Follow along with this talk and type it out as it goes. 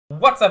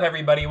What's up,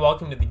 everybody?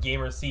 Welcome to the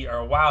Gamer Seat,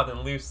 our wild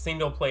and loose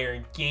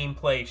single-player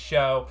gameplay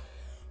show.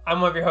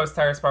 I'm one of your hosts,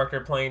 Tyrus Parker,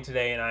 playing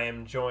today, and I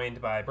am joined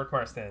by Brooke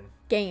Marston.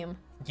 Game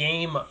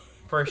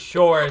For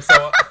sure.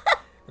 So,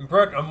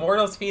 Brooke,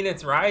 Immortals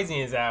Fenyx Rising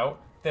is out.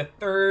 The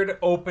third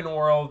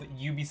open-world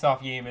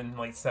Ubisoft game in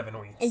like 7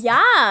 weeks.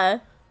 Yeah.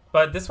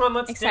 But this one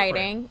looks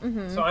exciting. different.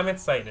 Mm-hmm. So I'm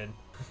excited.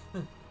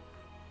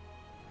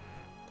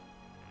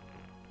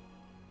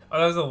 Oh,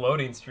 that was a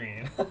loading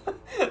screen.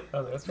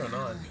 Oh, what's going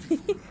on?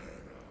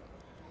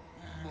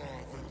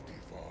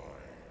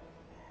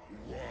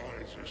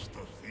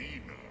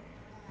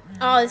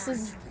 Oh, this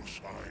is...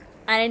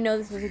 I didn't know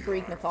this was a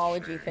Greek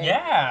mythology thing.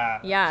 Yeah.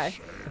 Yeah.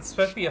 It's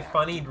supposed to be a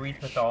funny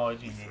Greek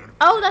mythology game.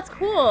 Oh, that's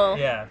cool.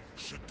 Yeah.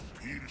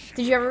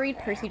 Did you ever read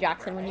Percy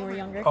Jackson when you were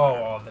younger? Oh,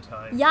 all the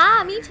time.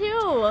 Yeah, me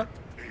too.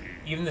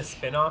 Even the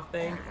spin-off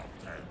thing.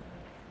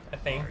 I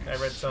think I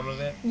read some of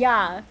it.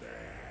 Yeah.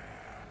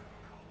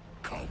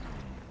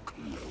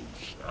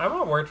 I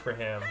want word for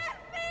him.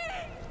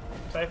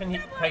 Typhon,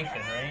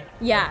 right?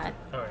 Yeah.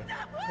 Alright.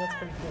 That's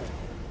pretty cool.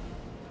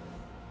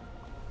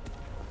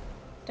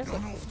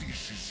 None of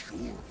this is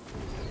your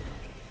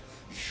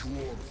fault.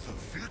 You're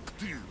the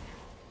victim.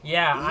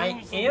 Yeah,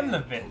 I am the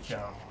victim.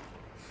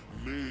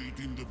 Made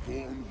in the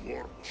bone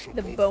workshop.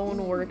 The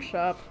bone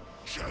workshop.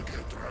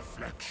 Jagged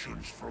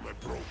reflections from a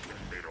broken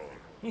mirror.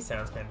 He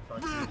sounds kind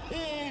of funky.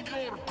 Behold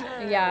your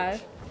god. Yeah.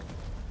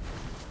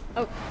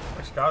 Oh,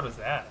 Which god was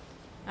that?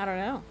 I don't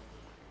know.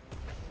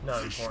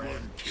 Not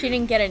important. She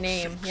didn't get a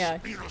name. Yeah.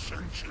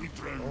 Innocent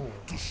children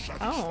to Oh.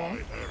 satisfy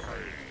her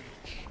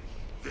rage.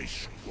 They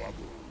squabble,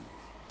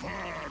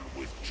 burn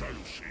with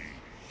jealousy,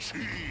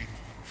 cheat,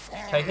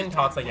 Typhon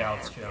talks like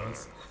Alex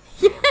Jones.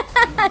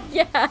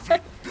 Yeah.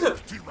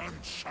 vindictive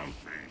and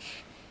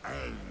selfish.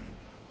 And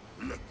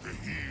let the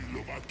heel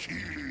of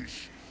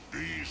Achilles,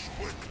 these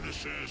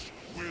weaknesses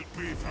will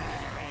be far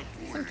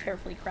Some outweighed.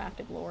 carefully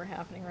crafted lore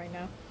happening right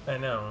now. I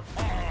know.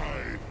 I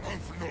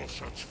have no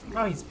such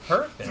flaw. Oh, he's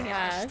perfect.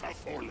 Yeah.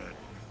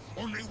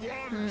 Only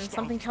one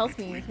Something tells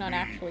me he's not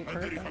actually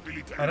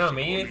perfect. I don't know,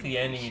 maybe at the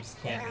ending you just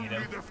can't beat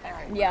him.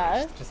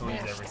 Yeah. Just lose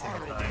every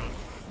single time.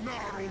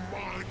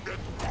 Narrow-minded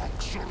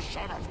boxer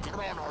son of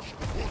Kronos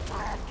who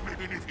trapped me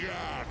beneath the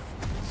earth.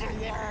 The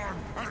one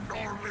and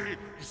only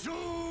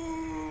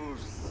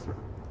Zeus!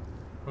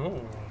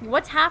 Ooh.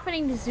 What's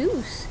happening to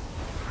Zeus?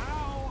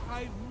 How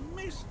I've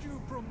missed you,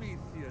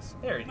 Prometheus.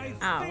 There he my is.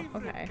 Oh,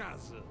 favorite okay.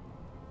 cousin.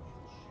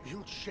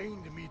 You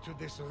chained me to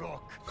this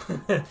rock,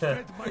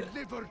 fed my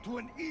liver to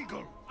an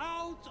eagle.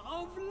 Out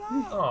of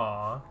love.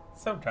 Aw,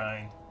 so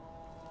kind.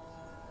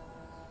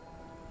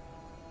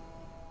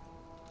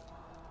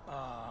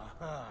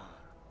 Aha.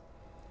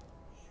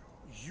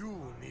 You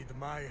need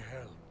my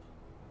help.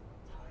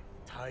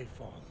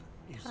 Typhon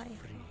is Typhon.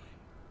 free.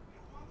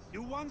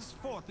 You once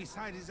fought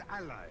beside his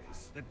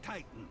allies, the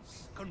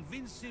Titans.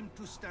 Convince him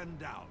to stand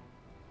down.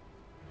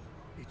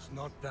 It's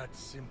not that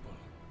simple.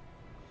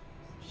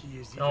 He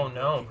is Oh even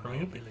no, working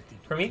my ability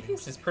to Prometheus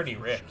glimpse is the pretty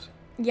future. ripped.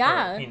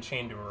 Yeah. For being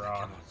chained to a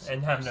rock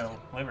and have no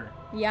liver.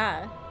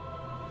 Yeah.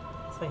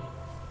 It's like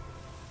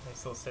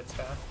nice little sits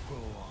back. Go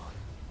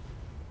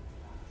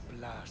on.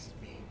 Blast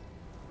me.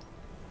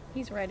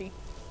 He's ready.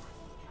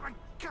 I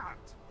can't.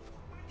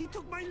 He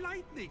took my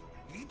lightning.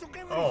 He took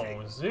everything. Oh,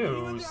 Even the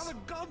Zeus. other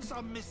gods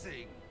are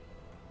missing.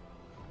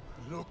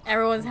 Look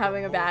Everyone's to the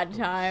having a bad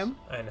mortals. time.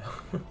 I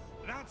know.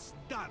 That's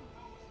done.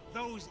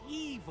 Those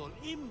evil,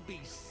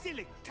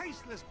 imbecilic,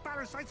 tasteless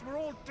parasites were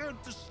all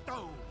turned to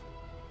stone.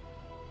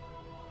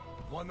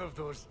 One of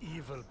those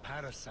evil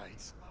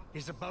parasites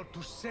is about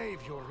to save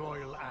your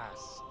royal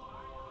ass.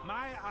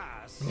 My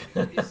ass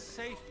is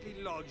safely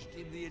lodged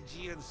in the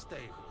Aegean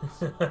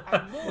stables,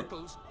 and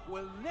mortals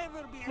will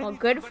never be Well, anything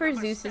good but for a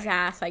Zeus's mistake.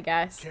 ass, I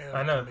guess. Care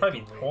I to know, it'd make probably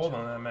a be cold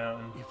wager? on that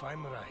mountain. If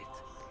I'm right,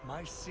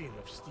 my sin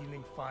of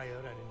stealing fire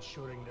and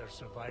ensuring their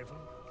survival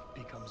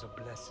becomes a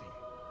blessing.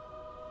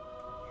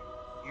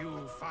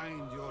 You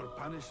find your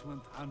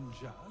punishment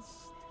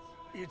unjust?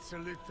 It's a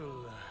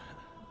little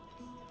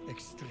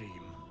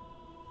extreme.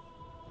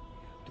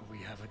 Do we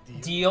have a deal?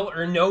 Deal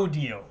or no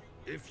deal?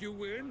 If you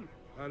win,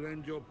 I'll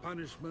end your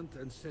punishment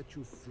and set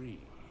you free.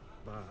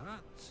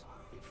 But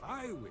if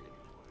I win,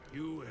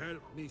 you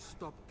help me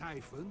stop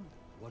Typhon,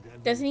 whatever.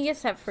 Doesn't he get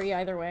set free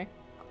either way?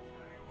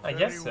 I Very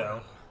guess so.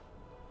 well.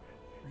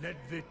 Let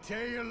the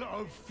tale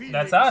of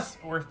Phoenix That's us.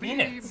 We're be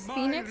Phoenix. my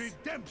Phoenix?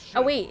 redemption.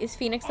 Oh wait, is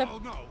Phoenix the Oh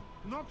no,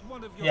 not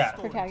one of your Yeah.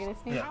 stories.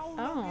 protagonist name? Yeah. How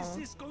long is Oh,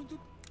 this going to...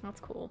 that's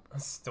cool.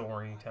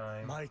 Story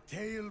time. My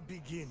tale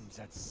begins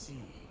at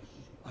sea.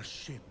 A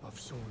ship of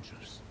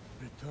soldiers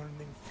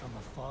returning from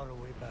a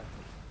faraway battle.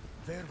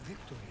 Their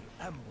victory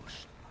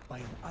ambushed by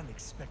an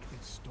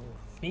unexpected storm.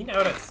 Being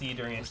out at sea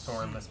during a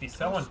storm must be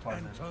so Tossed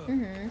unpleasant. and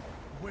turned.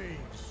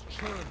 Waves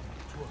churned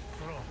to a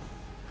froth.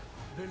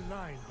 The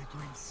line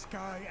between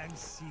sky and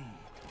sea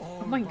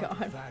all my but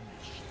God.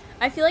 vanished.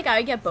 I feel like I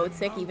would get boat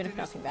sick even if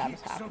nothing bad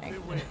was Peaks of happening.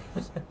 the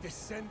waves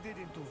descended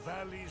into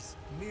valleys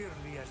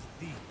nearly as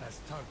deep as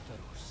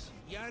Tartarus.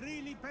 You're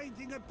really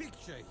painting a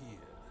picture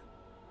here.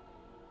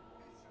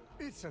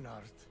 It's an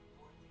art.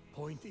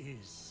 Point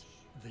is,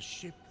 the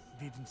ship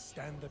didn't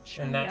stand a chance.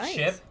 And that Nice.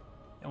 ship,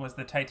 it was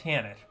the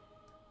Titanic.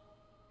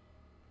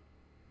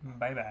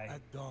 Bye-bye.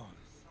 At dawn,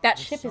 That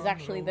the ship is sun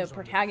actually the rose on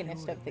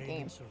protagonist few of the remaining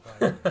game.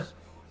 survivors.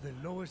 The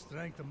lowest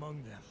ranked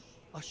among them,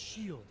 a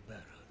shield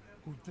bearer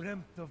who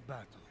dreamt of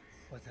battle,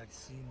 but had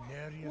seen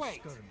nary a Wait,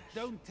 skirmish.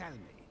 don't tell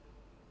me.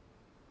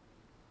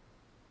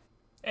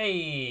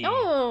 Hey!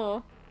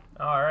 Oh,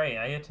 Alright,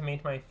 I get to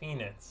meet my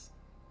Phoenix.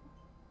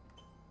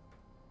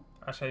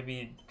 Should I be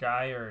a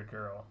guy or a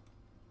girl?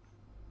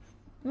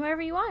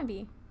 whoever you want to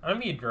be. I'm gonna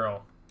be a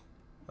girl.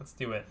 Let's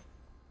do it.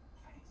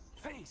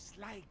 Face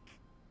like,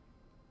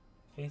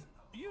 Face.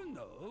 you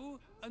know,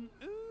 an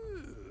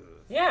ooh.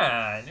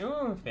 Yeah, an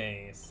ooh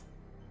face.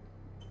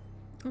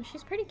 Oh,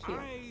 she's pretty cute.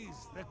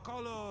 Eyes the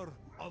color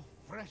of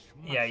fresh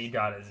mush. Yeah, you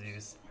got it,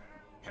 Zeus.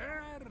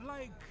 Hair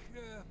like,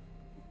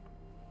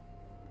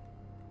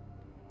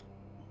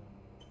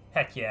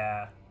 Heck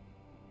yeah.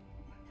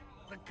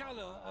 the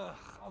color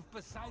of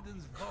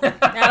Poseidon's boat.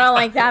 I don't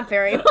like that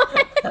very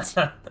much.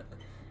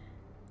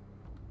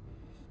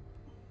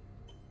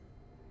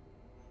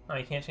 Oh,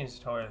 you can't change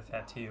the color of the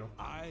tattoo.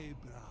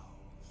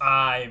 Eyebrows.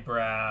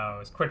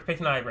 Eyebrows. Quick, pick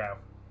an eyebrow.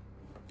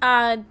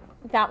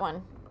 That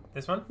one.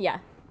 This one? Yeah.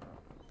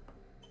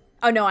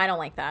 Oh no, I don't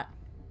like that.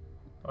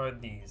 Or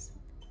these?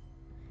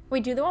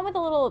 Wait, do the one with the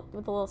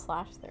little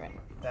slash through it.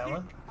 That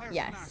one? As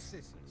Yes.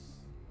 Narcissus.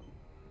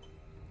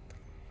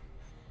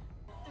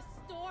 The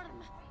storm!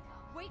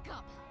 Wake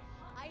up!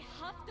 I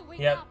have to wake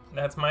Yep, up!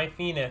 that's my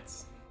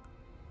Phoenix.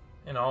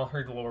 In all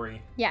her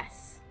glory.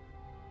 Yes.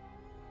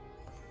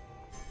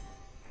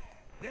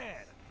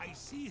 There, I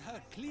see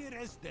her clear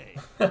as day.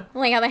 I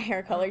like how the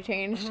hair color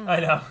changed. I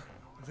know.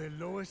 The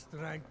lowest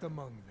ranked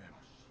among them,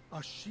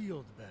 a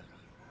shield bearer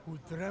who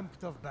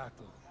dreamt of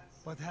battle,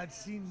 but had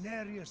seen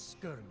nary a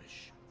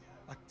skirmish,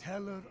 a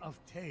teller of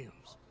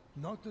tales,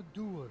 not a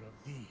doer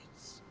of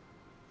deeds.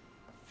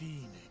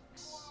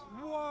 Phoenix.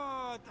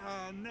 What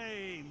a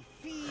name,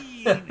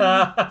 Phoenix!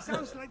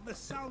 Sounds like the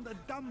sound a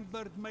dumb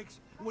bird makes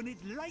when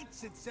it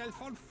lights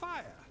itself on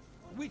fire,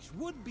 which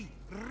would be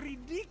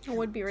ridiculous. It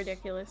would be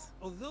ridiculous.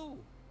 Although,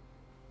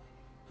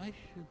 I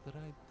should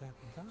write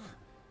that down.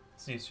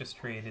 Zeus just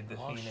created the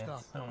Washed Phoenix.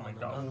 up Oh my on an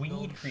god, we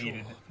unknown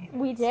created shore, the Phoenix.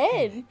 We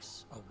did.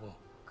 Phoenix awoke.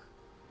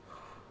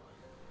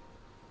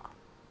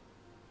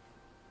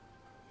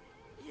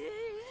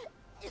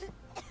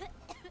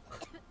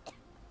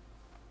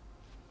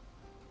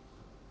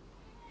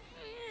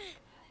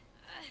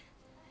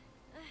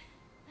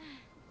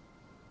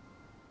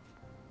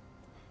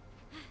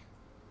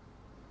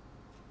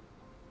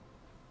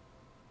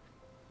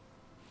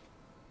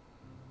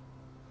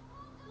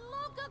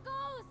 Look a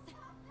ghost!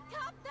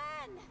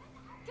 Captain!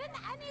 Can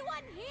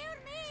anyone hear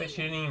me? So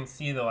she didn't even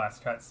see the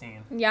last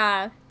cutscene.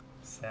 Yeah.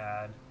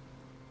 Sad.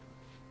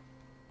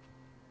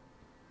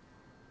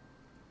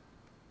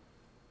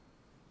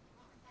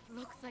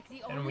 Looks like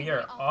the And only we way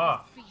are off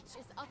off. this beach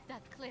is up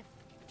that cliff.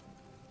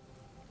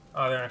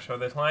 Oh, they're gonna show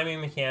the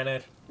climbing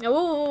mechanic.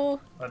 Ooh.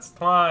 Let's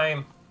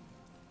climb.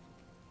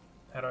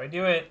 How do I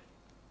do it?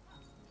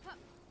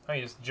 Oh,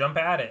 you just jump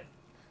at it.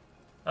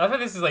 I thought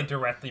this is like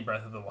directly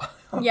Breath of the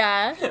Wild.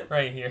 Yeah.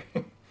 Right here.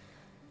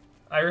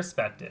 I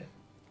respect it.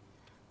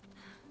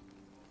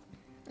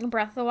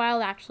 Breath of the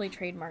Wild actually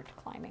trademarked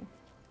climbing.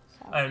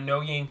 So.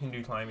 No game can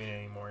do climbing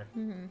anymore.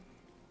 Mm-hmm.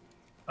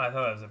 I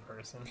thought that was a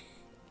person.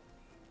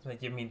 Like,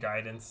 give me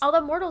guidance. All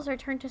the mortals are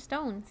turned to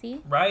stone,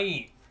 see?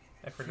 Right.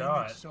 I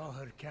forgot. Phoenix saw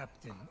her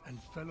captain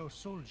and fellow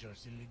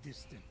soldiers in the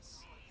distance.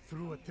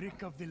 Through a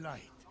trick of the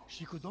light,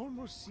 she could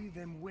almost see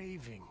them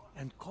waving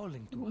and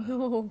calling to her.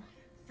 Ooh.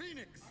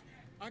 Phoenix,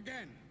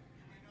 again.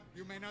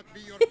 You may not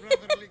be your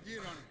brotherly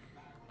Giron,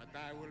 but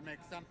I will make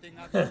something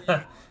out of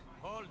you.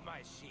 Hold my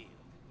shield.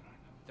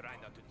 Try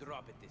not to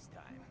drop it this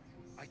time.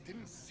 I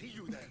didn't see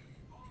you there.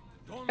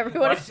 Don't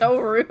Everyone is so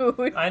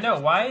rude. I know.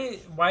 Why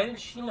did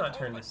she not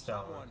turn to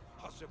stone?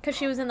 Because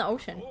she was in the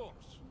ocean.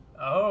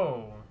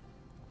 Oh.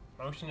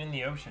 Ocean in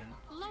the ocean.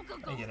 Local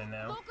I ghost! get it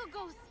now. Local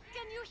ghost!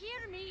 Can you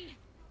hear me?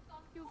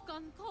 You've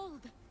gone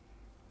cold.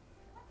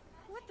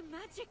 What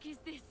magic is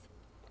this?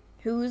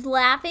 Who's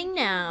laughing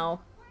now?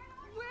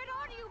 Where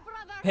are you,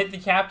 brother? Hit the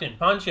captain.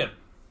 Punch him.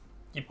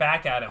 Get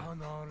back at him.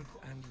 Unarmed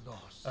and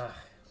lost, Ugh.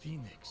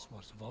 Phoenix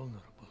was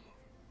vulnerable.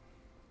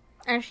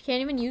 And she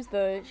can't even use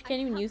their have to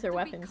be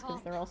weapons because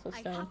calm. they're also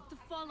I stone. have to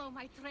follow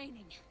my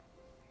training.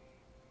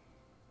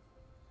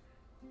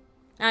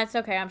 It's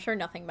okay. I'm sure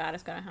nothing bad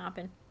is gonna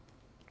happen.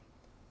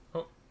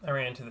 Oh, I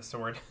ran into the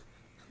sword.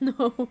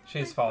 No. She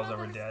just My falls over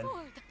brother's dead.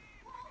 sword.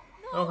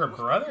 Oh, her No.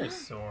 brother's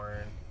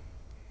sword.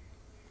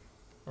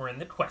 We're in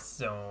the quest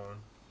zone.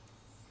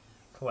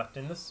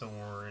 Collecting the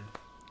sword.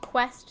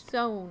 Quest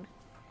zone.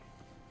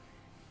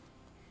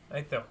 I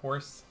like the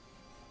horse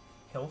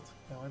hilt. Is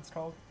that what it's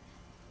called?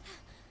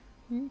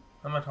 Hmm?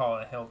 I'm gonna call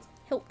it a hilt.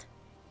 Hilt.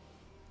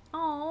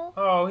 Oh.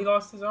 Oh, he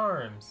lost his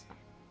arms.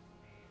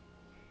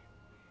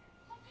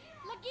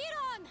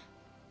 Lagiron!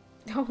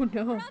 Oh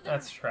no. Brother!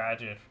 That's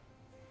tragic.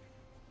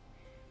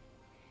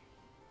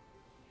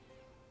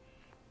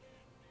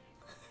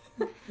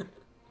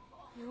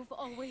 You You've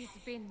always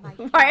been my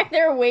Why are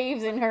there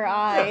waves in her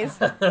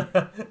eyes?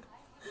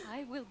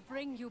 I will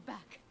bring you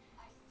back.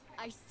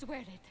 I swear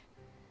it.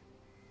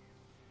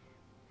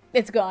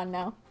 It's gone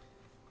now.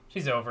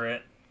 She's over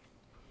it.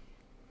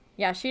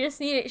 Yeah, she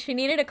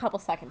needed a couple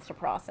seconds to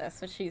process,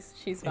 but she's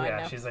fine Yeah,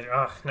 now. she's like,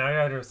 ugh, now I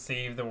gotta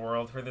save the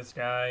world for this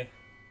guy.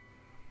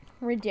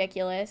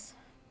 Ridiculous.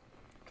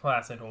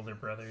 Classic older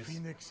brothers.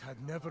 Phoenix had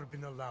never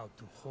been allowed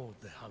to hold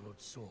the hallowed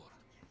sword.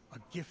 A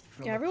gift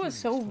from Yeah, everyone's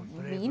so Achilles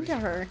for mean to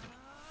bravery. her.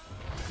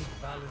 It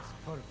balanced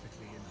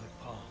perfectly in her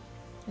palm.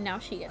 Now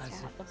she gets to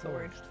As have if the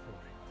sword. forged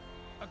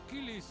for it.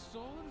 Achilles'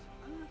 sword?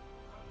 Huh?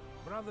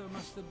 Brother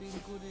must have been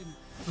good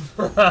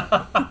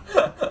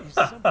in... Is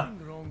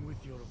something wrong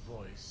with your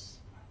voice?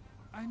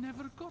 I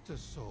never got a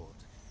sword.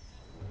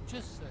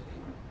 Just saying.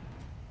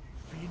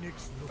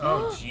 Phoenix looked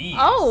Oh, jeez.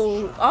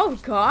 Oh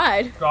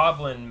God.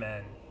 Goblin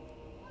men.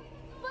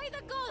 By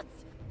the gods!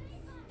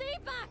 Stay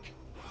back!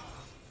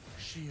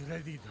 She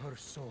readied her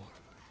sword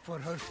for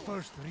her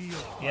first real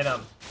Get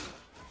him.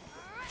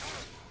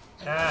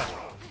 Ah,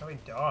 how he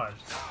dodged.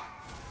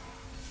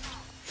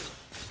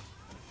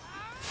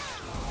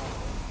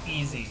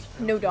 Easy.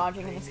 No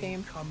dodging in this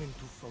game. come into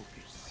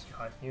focus.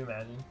 God, can you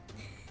imagine?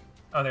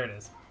 Oh, there it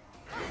is.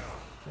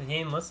 The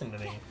game listened to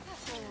me.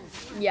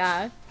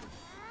 Yeah.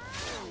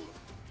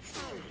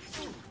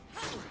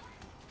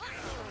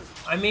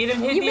 I made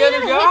him hit You the made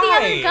other him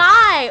guy! hit the other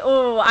guy.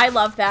 Oh, I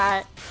love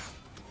that.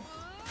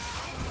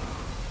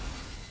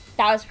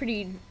 That was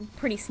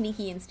pretty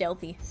sneaky and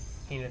stealthy.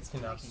 Phoenix I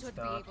cannot be should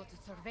be stopped. able to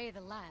survey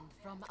the land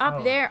from Up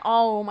Oh. there.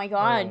 Oh my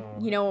God.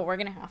 Oh. You know what we're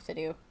gonna have to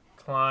do?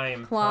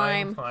 Climb,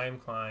 Climb. climb, climb,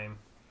 climb.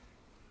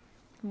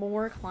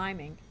 More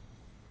climbing.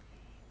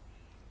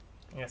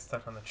 I got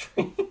stuck on the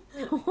tree.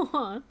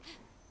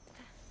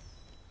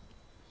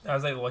 I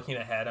was like looking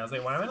ahead. I was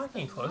like, why am I not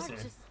getting the closer?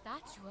 largest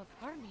statue of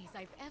Hermes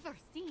I've ever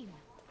seen.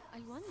 I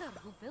wonder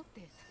who built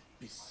it.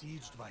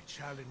 Besieged by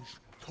challenge,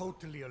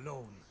 totally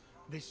alone,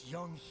 this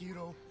young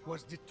hero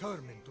was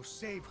determined to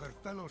save her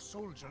fellow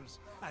soldiers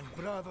and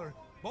brother.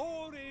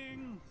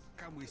 Boring!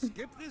 Can we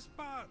skip this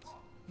part?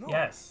 No,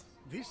 Yes.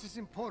 this is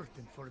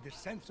important for the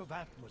sense of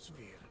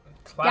atmosphere.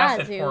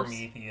 Classic Zeus.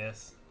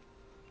 Prometheus.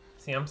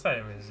 See, I'm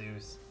siding with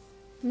Zeus.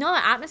 No,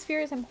 the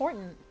atmosphere is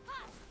important.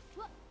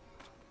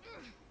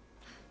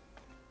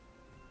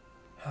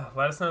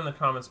 Let us know in the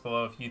comments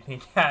below if you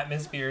think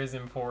atmosphere is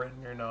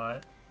important or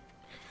not.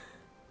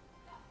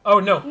 Oh,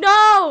 no.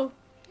 No!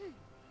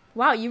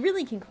 Wow, you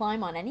really can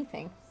climb on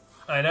anything.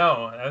 I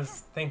know. That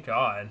was, thank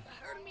God.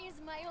 Hermes,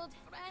 my old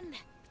friend.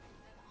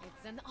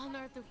 It's an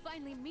honor to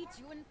finally meet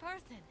you in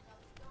person.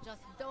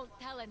 Just don't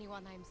tell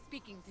anyone I'm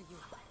speaking to you.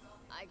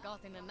 I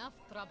got in enough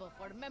trouble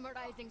for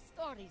memorizing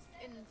stories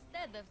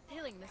instead of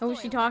tilling the soil. Who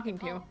is she talking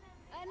to?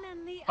 And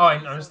then the Oh, other I'm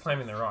just soldiers.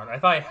 climbing the rock. I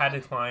thought I had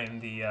to climb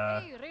the,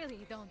 They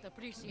really don't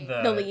appreciate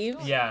the... The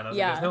leaves? Yeah, and I was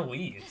Yeah. like, there's no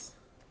leaves.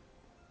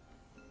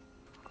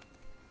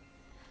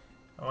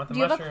 I want the Do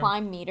you have mushroom. a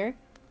climb meter?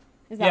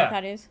 Is that Yeah. what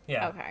that is?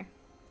 Yeah. Okay.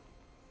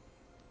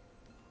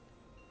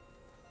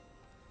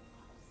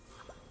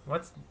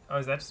 What's... Oh,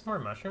 is that just more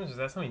mushrooms? Or is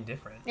that something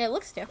different? It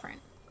looks different.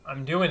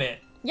 I'm doing it.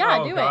 Yeah,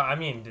 oh, do God, it. I'm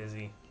getting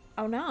dizzy.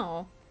 Oh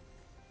no.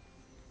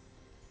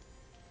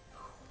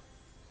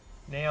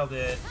 Nailed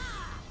it.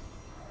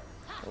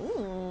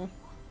 Ooh.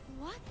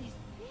 What is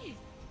this?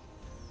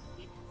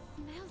 It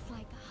smells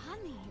like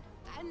honey.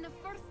 And the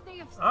first day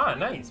of Ah, spring.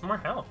 nice. More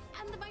health.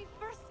 And my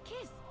first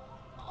kiss.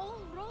 All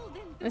rolled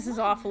into This is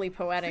one. awfully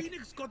poetic.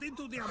 Phoenix got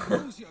into the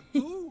ambrosia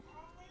too?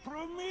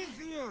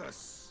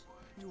 Prometheus!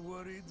 You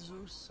worried,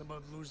 Zeus,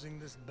 about losing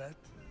this bet?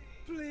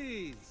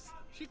 Please.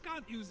 She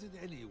can't use it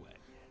anyway.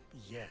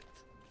 Yet.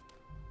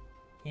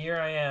 Here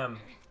I am.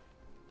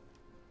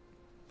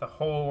 The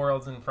whole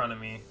world's in front of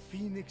me.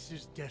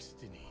 Phoenix's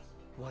destiny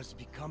was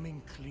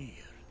becoming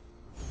clear.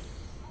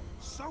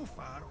 So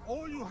far,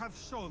 all you have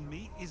shown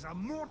me is a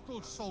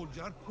mortal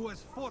soldier who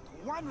has fought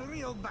one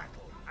real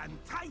battle, and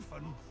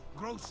Typhon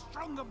grows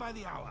stronger by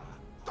the hour.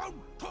 Don't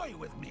toy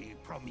with me,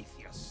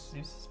 Prometheus.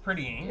 Zeus is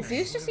pretty angry.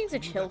 Zeus just needs to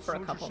You chill that for a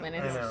soldier couple shall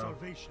minutes. I have know.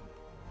 salvation.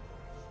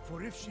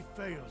 For if she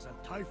fails and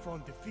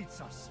Typhon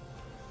defeats us,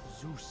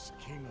 Zeus,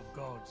 king of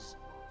gods,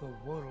 the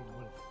world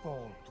will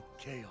fall to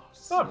chaos.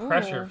 It's a lot of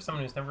pressure Ooh. for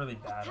someone who's never really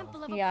A battled.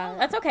 temple of Yeah, Apollo.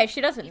 that's okay.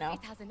 She doesn't If know.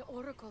 it has an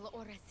oracle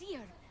or a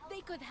seer, they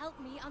could help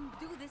me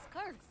undo this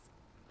curse.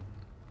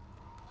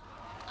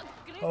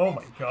 Oh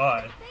my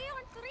God. They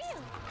aren't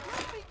real.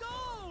 Let me go.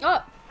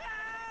 Oh.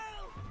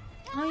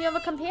 Oh, you have a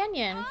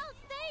companion. I'll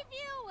save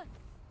you.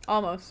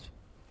 Almost.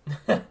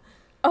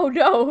 Oh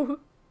no.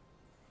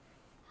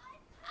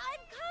 I'm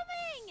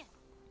coming.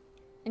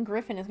 And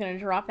Griffin is gonna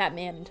drop that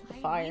man into the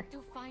I fire. need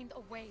to find a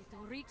way to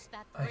reach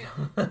that I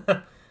bridge.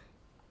 know.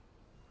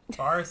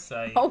 Far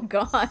sight. Oh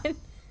god.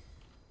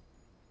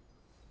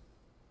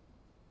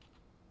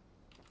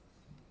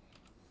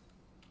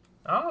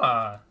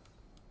 Ah.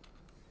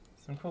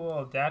 Some cool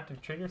little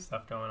adaptive trigger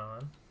stuff going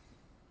on.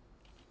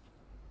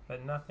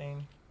 But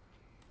nothing.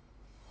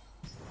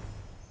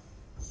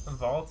 A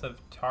vault of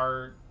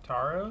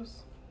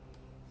Taros?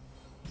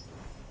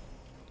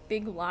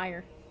 Big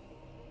liar.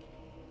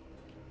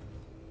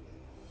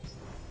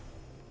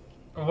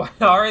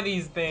 What are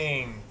these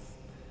things?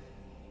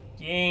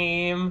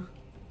 Game.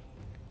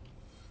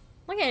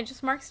 Look at it,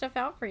 just mark stuff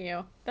out for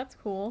you. That's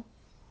cool.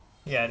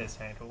 Yeah, it is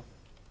kind of cool.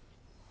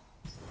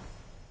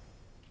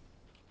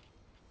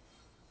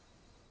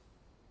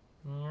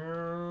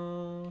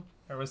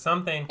 There was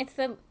something. It's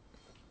the...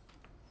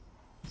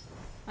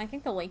 I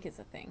think the lake is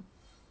a thing.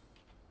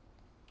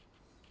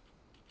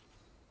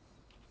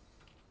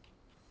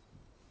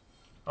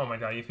 Oh my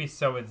god, you'd be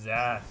so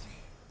exact.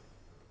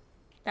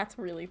 That's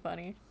really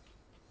funny.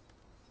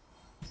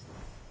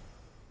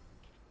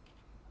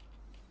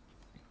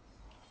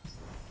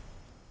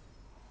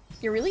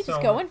 You're really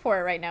just going for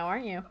it right now,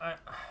 aren't you?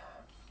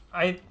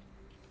 Okay,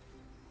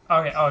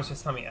 oh, it's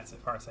just telling me exit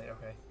far side,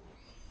 okay.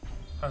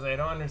 I was like, I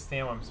don't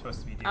understand what I'm supposed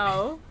to be doing.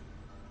 Oh.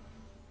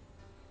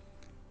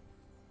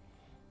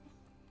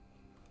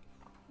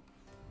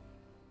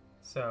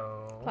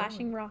 So...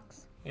 Flashing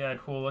rocks. Yeah,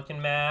 cool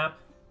looking map.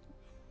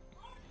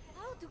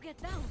 How to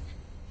get down?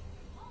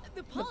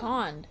 The The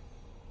pond.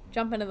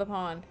 Jump into the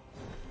pond.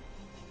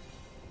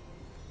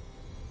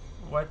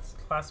 What's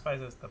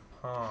classified as the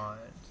pond?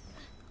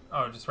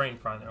 Oh, just right in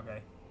front,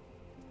 okay.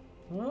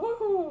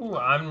 Woo!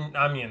 I'm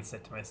getting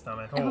sick to my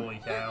stomach.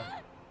 Holy cow.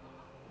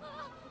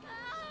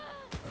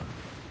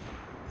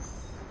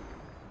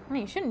 I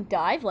mean, you shouldn't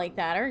dive like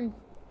that, or...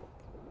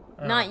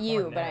 Not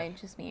you, but I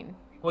just mean...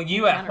 Well,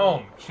 you at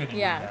home shouldn't do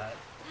that.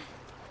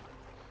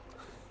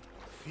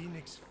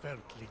 Phoenix felt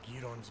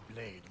Legiron's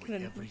blade with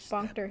Could've every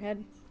bonked step. her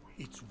head.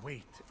 Its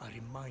weight a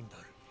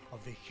reminder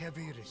of the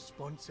heavy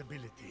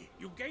responsibility.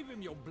 You gave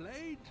him your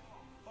blade?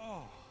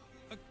 Oh,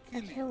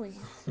 Achilles. Achilles.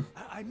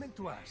 I meant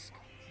to ask,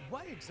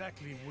 why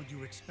exactly would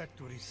you expect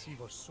to receive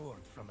a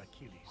sword from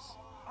Achilles?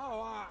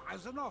 Oh,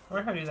 as an offer.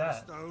 Where how do you do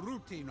that? Just a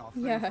routine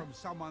offering Yeah. from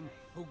someone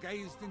who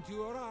gazed into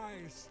your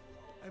eyes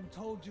and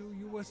told you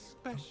you were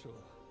special.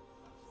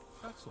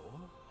 That's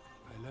all.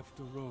 I left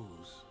a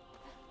rose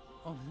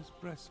on his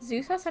breast.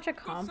 Zeus has such a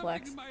Got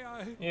complex. something in my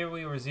eye. Yeah,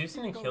 we were Zeus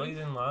and Achilles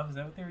in love. Is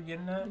that what they were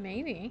getting at?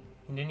 Maybe.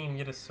 He didn't even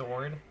get a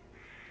sword.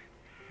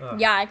 Ugh.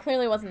 Yeah, it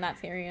clearly wasn't that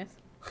serious.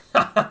 Who's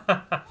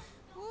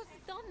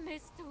done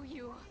this to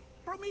you?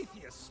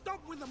 Prometheus,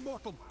 stop with the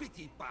mortal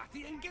pity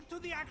party and get to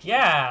the action.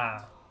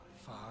 Yeah.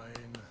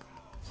 Fine.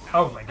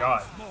 Oh my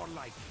god. More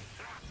like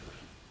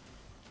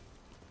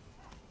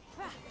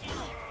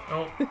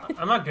Oh,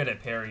 I'm not good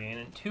at parrying.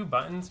 And 2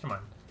 buttons? Come on.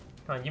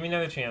 Come on, give me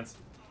another chance.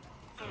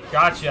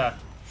 Gotcha.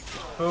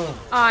 Boom.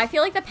 I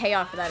feel like the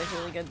payoff for that is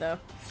really good, though.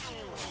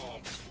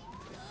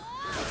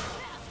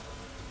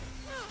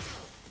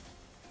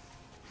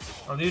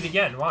 I'll do it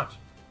again. Watch.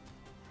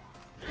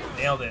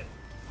 Nailed it.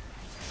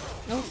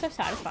 It looks so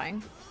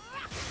satisfying.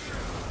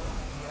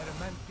 The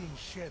adamantine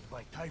shed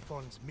by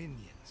Typhon's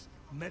minions,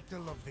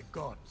 metal of the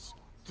gods,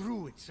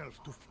 threw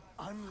itself to...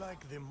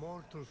 Unlike the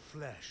mortal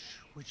flesh,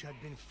 which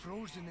had been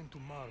frozen into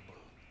marble,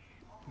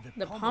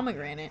 The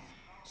pomegranate.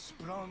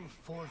 sprung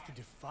forth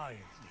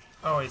defiantly.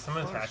 Oh wait,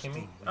 someone's attacking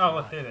me? Oh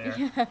look, they're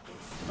there.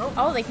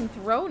 Oh, they can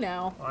throw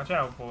now. Watch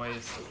out,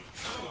 boys.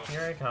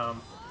 Here I come.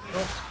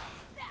 Oh.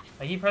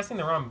 I keep pressing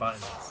the wrong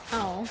buttons.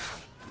 Oh.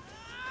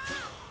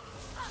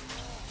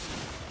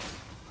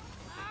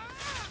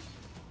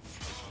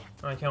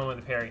 I'm gonna kill him with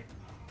a parry.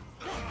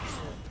 Oh,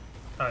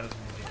 it doesn't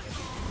do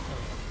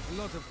it. a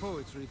lot of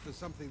poetry for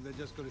something they're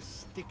just going to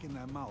stick in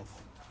their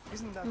mouth.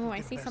 Isn't that Oh, what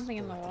I the see best something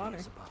in the poetry water.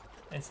 is about?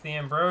 It's the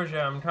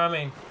ambrosia. I'm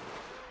coming.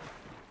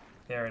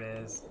 There it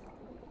is.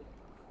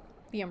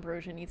 The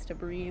ambrosia needs to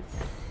breathe.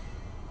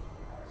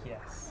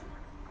 Yes.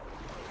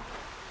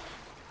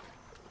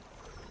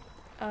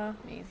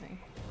 Amazing.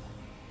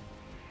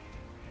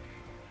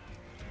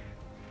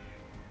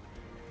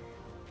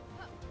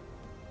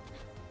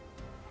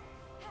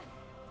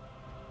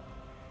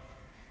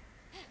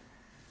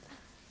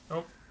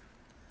 Oh.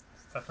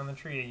 Stuck on the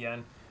tree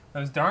again.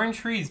 Those darn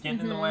trees getting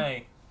in the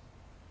way.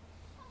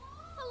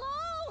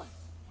 Hello?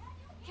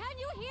 Can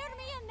you hear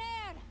me in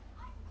there?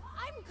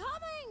 I'm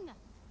coming!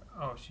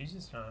 Oh, she's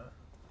just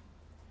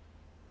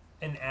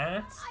an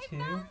axe I too?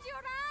 found your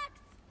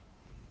axe!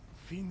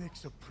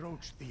 Phoenix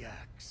approached the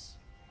axe,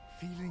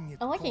 feeling it.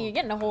 I like it. You're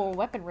getting a whole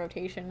weapon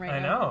rotation right I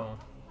now.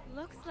 know.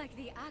 Looks like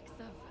the axe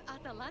of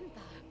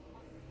Atalanta.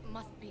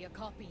 Must be a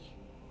copy.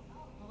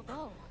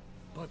 Although,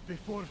 But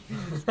before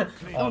Phoenix could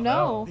claim Oh it,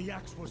 no. the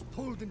axe was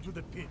pulled into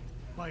the pit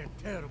by a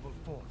terrible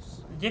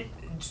force.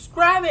 Just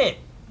grab it!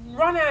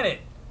 Run at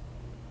it!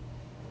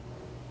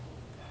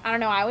 I don't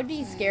know. I would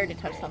be scared to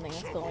touch something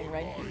that's glowing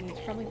red. It's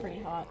probably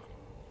pretty hot.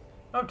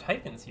 Oh,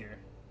 Typhon's here.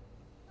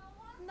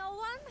 no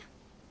one?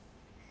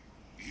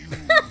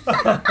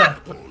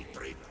 Apple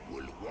trick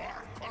will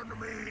work on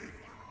me.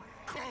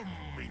 Come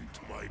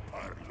into my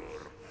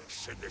parlor.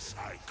 Send the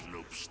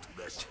Cyclops to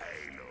the sailor.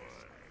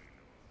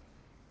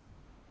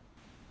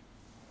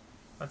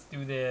 Let's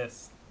do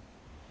this.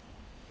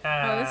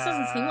 Oh, this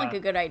doesn't seem like a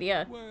good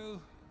idea.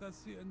 Well, that's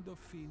the end of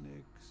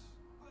Phoenix.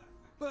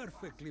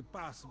 Perfectly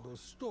passable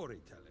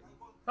storytelling.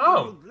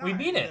 Oh, Don't we lie,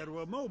 beat it. There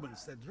were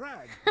moments that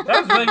dragged. That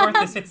was really worth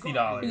the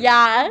 $60.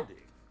 Yeah.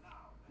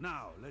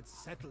 Now, let's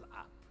settle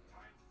up.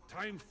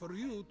 Time for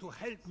you to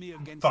help me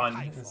against Fun,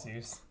 Typhon.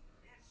 Zeus.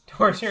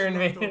 Torture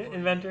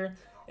inventor.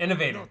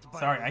 Innovator.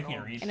 Sorry, I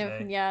can't read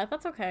today. Yeah,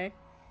 that's okay.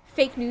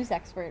 Fake news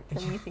expert,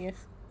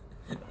 Prometheus.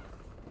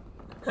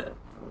 That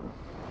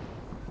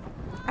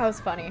was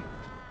funny.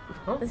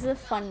 Oh. This is a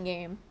fun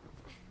game.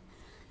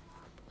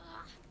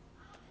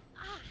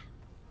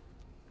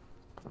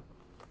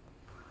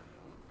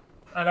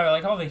 I know, I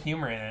like all the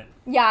humor in it.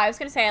 Yeah, I was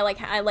gonna say I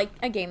like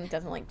a game that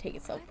doesn't like take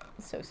itself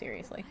so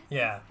seriously.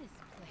 Yeah.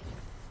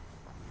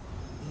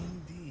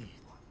 Indeed.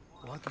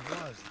 What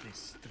was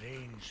this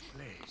strange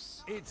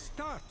place? It's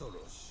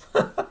Tartarus.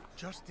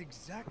 Just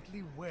exactly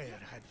where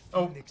had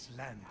Oh. Phoenix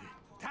landed?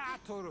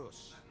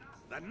 Tartarus.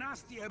 The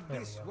nasty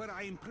abyss go. where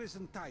I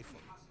imprisoned Typhon.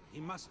 He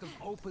must have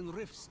opened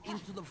rifts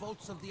into the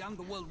vaults of the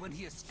underworld when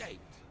he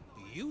escaped.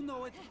 You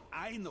know it,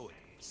 I know it.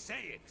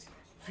 Say it.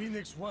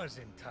 Phoenix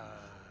wasn't,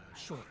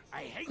 sure.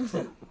 I hate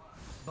you.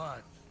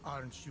 But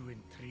aren't you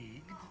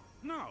intrigued?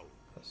 No.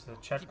 That's the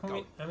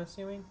checkpoint, I'm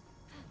assuming.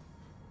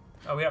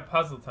 Oh, we got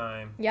puzzle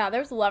time. Yeah,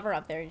 there's a lever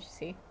up there. Did you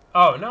see?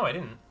 Oh, no, I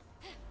didn't.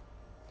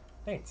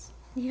 Thanks.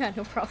 Yeah,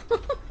 no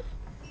problem.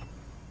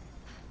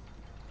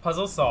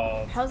 Puzzle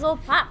solved. Puzzle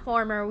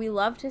platformer. We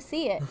love to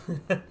see it.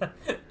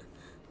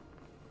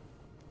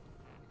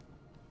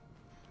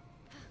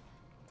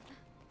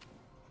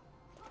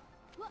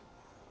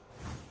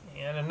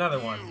 And another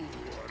one. You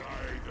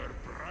are either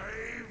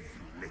brave,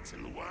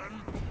 little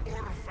one,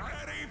 or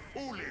very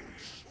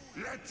foolish.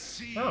 Let's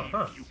see Oh,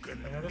 huh. if you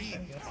can Another meet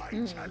thing, yes. my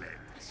challenge,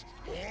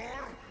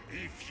 or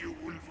if you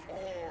will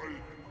fall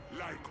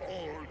like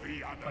all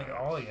the others. Like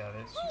all the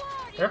others.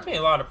 They're putting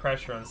a lot of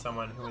pressure on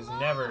someone who has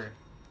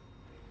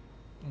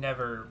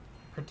never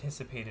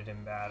participated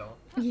in battle.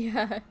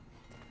 Yeah.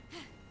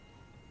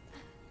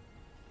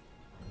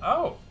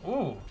 Oh,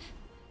 ooh.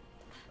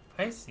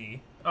 I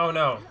see. Oh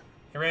no.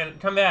 It ran.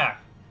 Come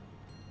back.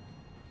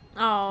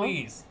 Oh.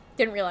 Please.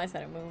 Didn't realize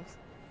that it moves.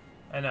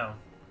 I know.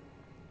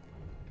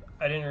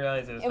 I didn't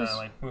realize it was was- gonna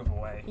like move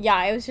away.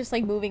 Yeah, it was just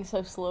like moving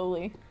so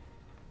slowly.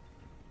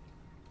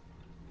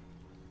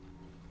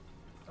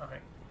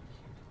 Alright.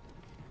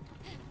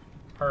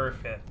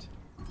 Perfect.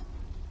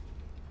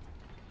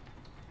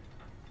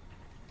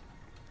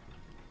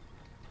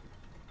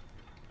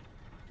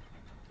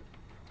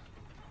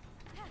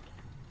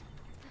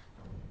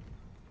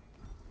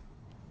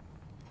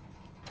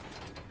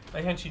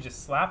 Why can't you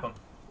just slap him?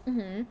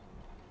 Mm-hmm.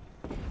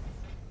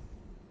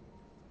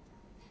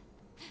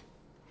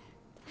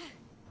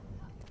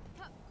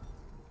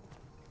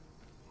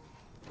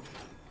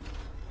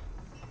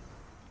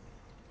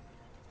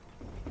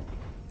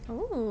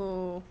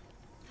 Ooh.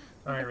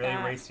 Alright, at really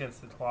that. race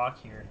against the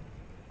clock here.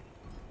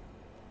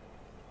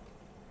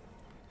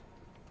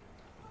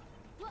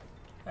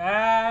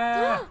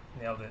 Ah!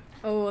 Nailed it.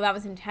 Oh, that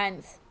was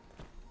intense.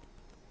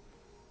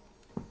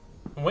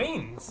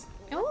 Wings!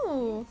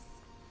 Ooh.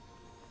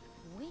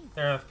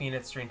 They're a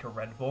Phoenix drink a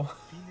Red Bull.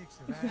 Phoenix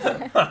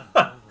ran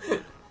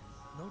over,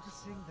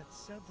 noticing that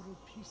several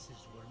pieces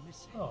were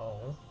missing.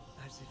 Oh.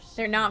 As if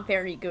They're not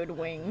very good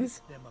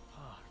wings. them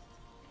apart.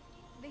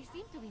 They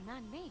seem to be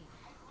man-made.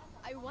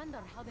 I wonder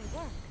how they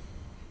work.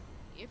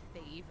 If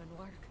they even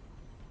work.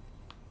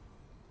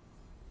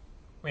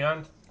 We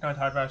aren't gonna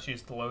talk about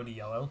she's glow to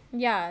yellow.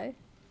 Yeah.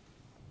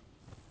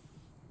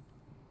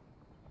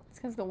 It's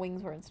because the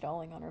wings were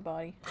installing on her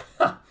body.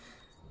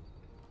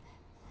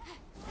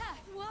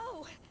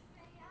 Whoa!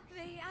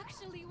 They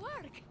actually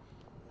work.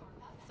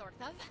 Sort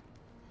of.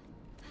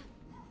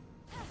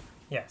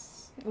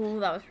 Yes. Ooh,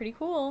 that was pretty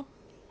cool.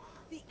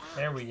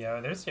 There we go.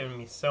 There's giving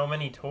me so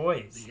many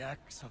toys. The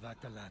axe of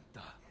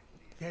Atalanta,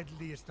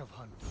 deadliest of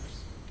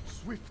hunters,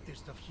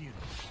 swiftest of heroes,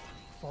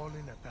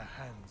 fallen at the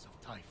hands of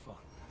Typhon.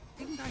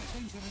 Didn't I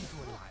change her into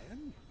a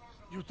lion?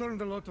 You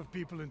turned a lot of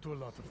people into a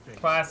lot of things.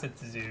 Classic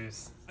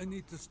Zeus. I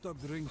need to stop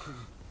drinking.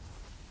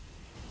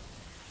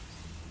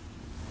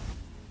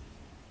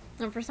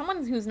 And for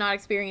someone who's not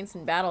experienced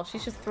in battle,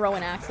 she's just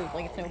throwing axes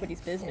like it's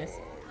nobody's business.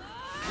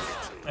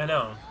 I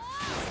know.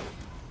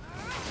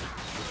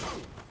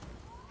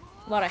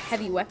 A lot of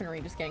heavy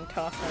weaponry just getting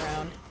tossed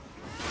around.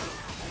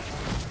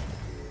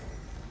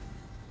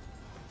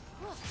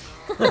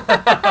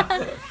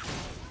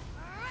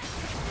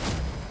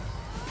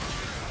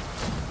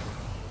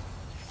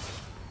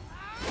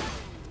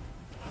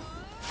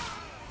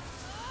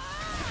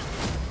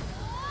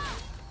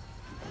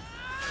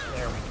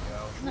 There we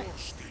go. You're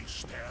still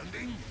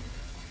standing?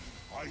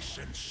 I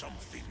sense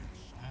something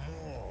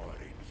more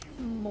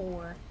in you.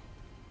 More.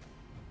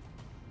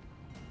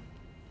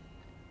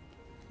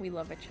 We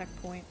love a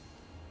checkpoint.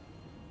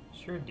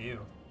 Sure do.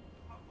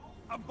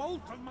 A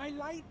bolt of my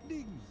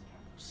lightning.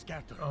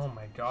 Scattered. Oh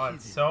my god, hidden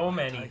so by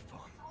many. Typhon.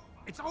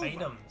 It's over.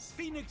 Items.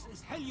 Phoenix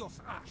is Helios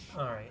Ash.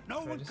 Alright. No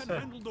so I one just can said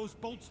handle those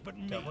bolts but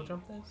me. double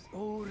jump this?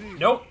 Oh, really?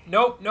 Nope,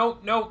 nope,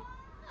 nope, nope.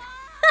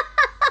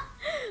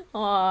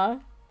 Aw,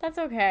 that's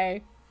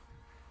okay.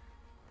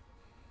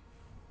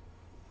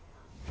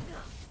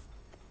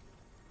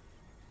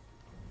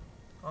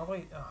 Oh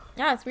wait. Ugh.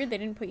 Yeah, it's weird they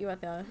didn't put you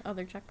at the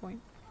other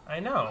checkpoint. I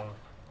know.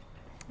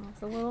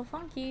 That's a little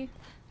funky.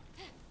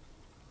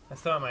 I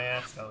still have my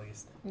axe at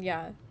least.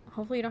 Yeah.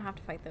 Hopefully you don't have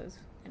to fight those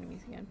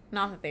enemies again.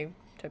 Not that they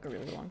took a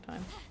really long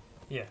time.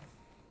 Yeah.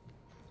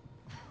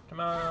 Come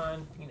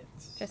on,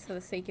 Phoenix. Just for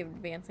the sake of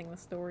advancing the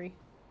story.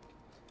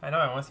 I know,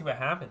 I want to see what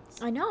happens.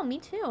 I know, me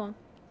too.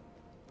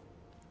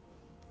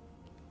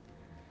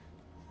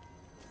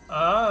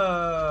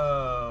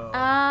 Oh.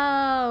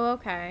 Oh,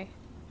 okay.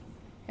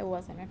 It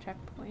wasn't a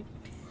checkpoint.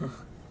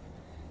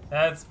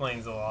 That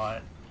explains a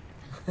lot.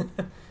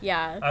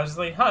 Yeah. I was just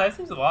like, huh, that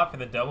seems a lot for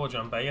the double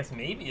jump. I guess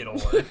maybe it'll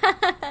work.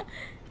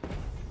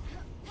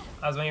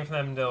 I was waiting for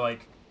them to,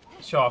 like,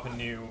 show off a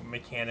new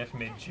mechanic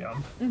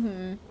mid-jump.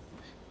 Mm-hmm.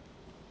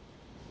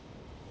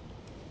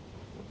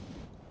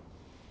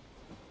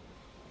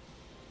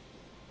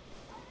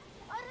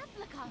 A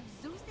replica of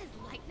Zeus's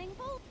lightning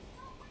bolt?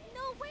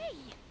 No way!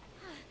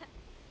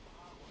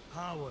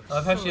 Power I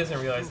love how she doesn't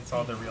realize it's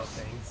all the real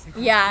things.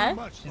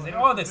 Yeah. She's like,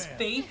 oh, this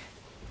faith?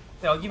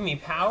 They'll give me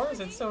powers?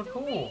 It's so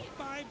cool.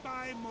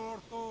 Bye-bye,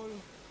 mortal.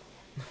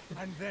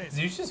 And then,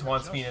 Zeus just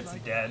wants Phoenix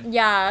dead.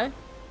 Yeah. it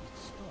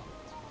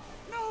stopped.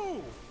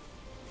 No!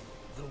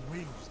 The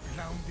wings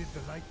grounded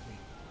the lightning.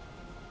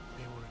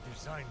 They were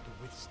designed to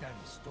withstand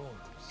storms.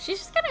 She's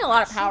just getting a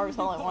lot of Shouldn't powers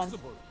be all at once.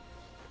 possible.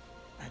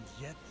 And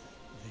yet,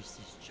 this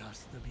is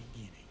just the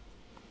beginning.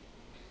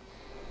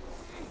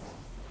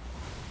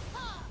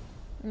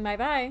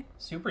 Bye-bye.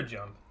 Super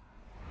jump.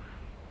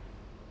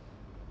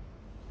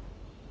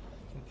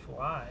 I can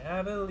fly.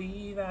 I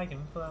believe I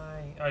can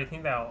fly. Oh, do you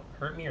think that'll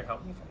hurt me or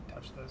help me if I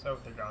touch those? Oh,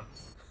 they're gone.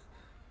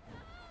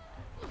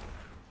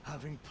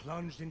 Having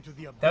plunged into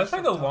the That was abyss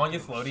like the of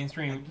longest darkness loading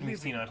screen and we've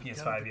seen on living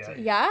to PS5 tell the yet. tale,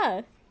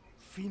 Yeah.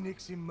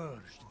 Phoenix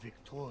emerged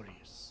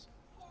victorious.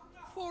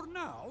 For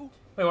now,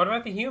 Wait, what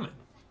about the human?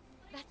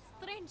 That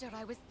stranger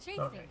I was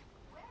chasing. Okay.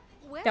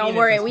 Where Don't Phoenix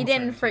worry, is we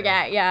didn't concerned, too.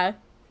 forget, yeah.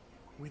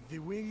 With the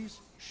wings,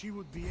 she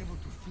would be able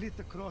to flit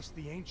across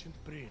the ancient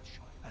bridge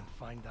and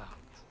find out.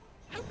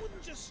 I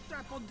wouldn't just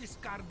strap on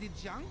discarded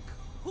junk.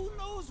 Who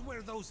knows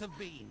where those have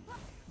been?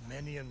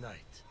 Many a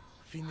night,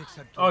 Phoenix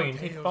had Oh, told you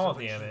can take tales fall of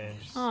a damage.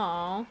 genius,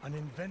 Aww. an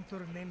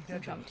inventor named You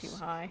jumped Daedalus,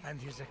 too high.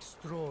 and his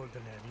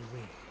extraordinary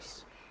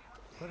wings.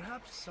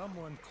 Perhaps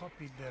someone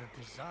copied their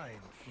design,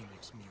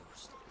 Phoenix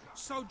mused.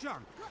 So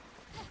junk.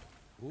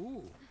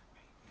 Ooh,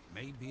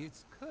 maybe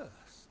it's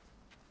cursed.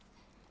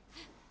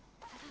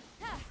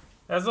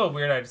 That's a little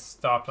weird. I just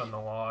stopped on the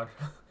log.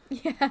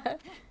 Yeah.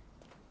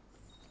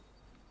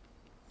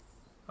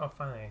 Oh,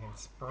 finally, I can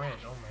sprint.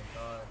 Oh my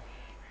god.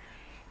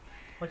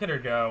 Look at her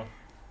go.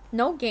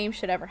 No game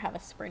should ever have a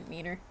sprint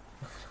meter.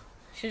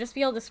 Should just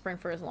be able to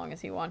sprint for as long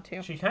as you want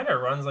to. She kind of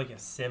runs like a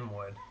sim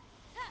would.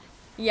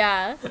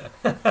 Yeah.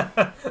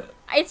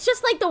 It's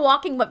just like the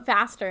walking, but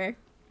faster.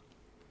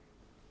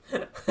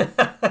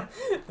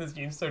 This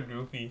game's so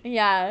goofy.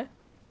 Yeah.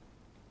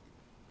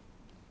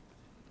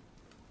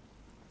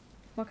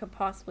 What could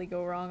possibly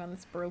go wrong on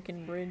this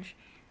broken bridge?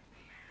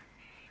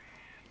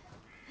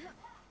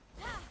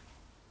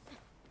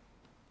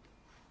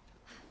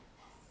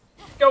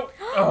 Go!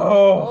 Oh!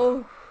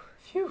 Oh.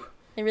 Phew.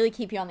 They really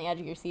keep you on the edge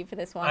of your seat for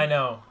this one. I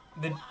know.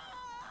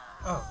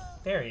 Oh,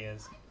 there he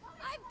is.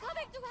 I'm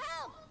coming to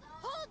help!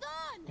 Hold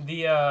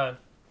on!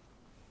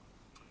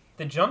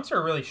 The jumps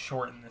are really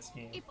short in this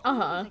game. If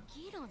Uh-huh. only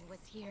Gideon was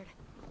here.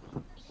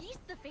 He's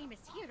the famous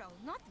hero,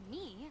 not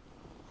me.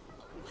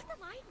 What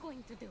am I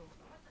going to do?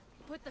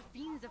 Put the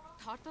fiends of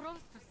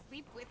Tartaros to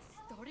sleep with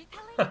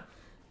storytelling?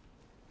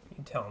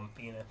 You tell him,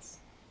 Phoenix.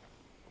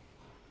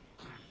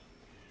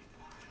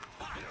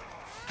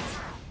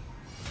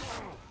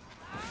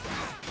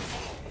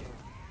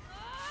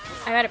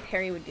 I bet a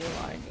parry would do a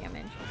lot of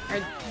damage. Or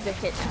the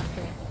hit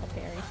after a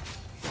parry.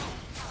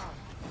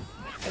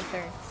 Because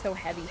they're so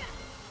heavy.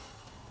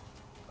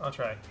 I'll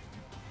try.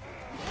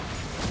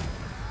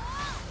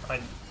 I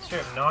should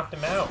have knocked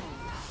him out.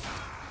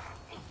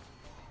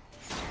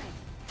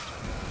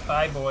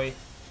 Bye, boy.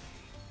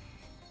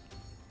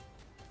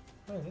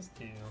 What does this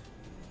do?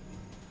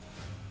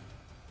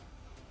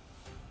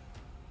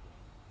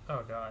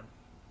 Oh god.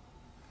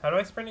 How do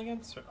I sprint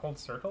again? Hold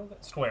circle?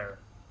 Square.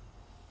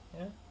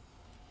 Yeah?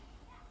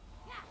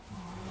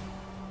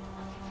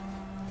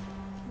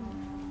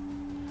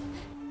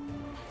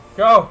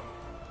 Go!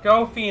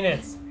 Go,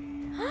 Phoenix!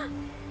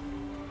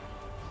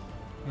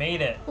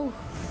 Made it. Ooh,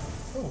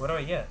 Ooh, what do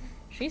I get?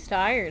 she's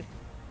tired.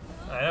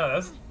 I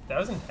know, that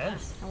was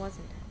intense. That was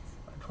intense.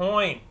 A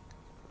coin!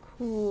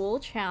 Cool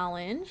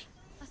challenge.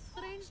 A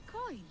strange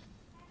coin,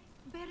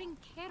 bearing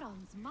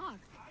Charon's mark.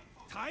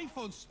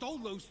 Typhon stole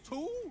those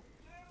too?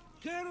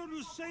 Charon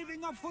was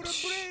saving up for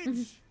a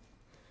bridge.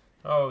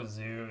 Oh,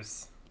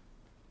 Zeus.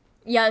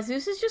 Yeah,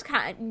 Zeus is just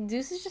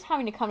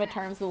having to come to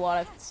terms with a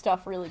lot of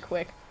stuff really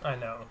quick. I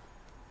know.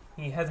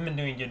 He hasn't been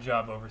doing a good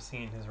job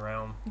overseeing his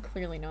realm.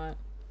 Clearly not.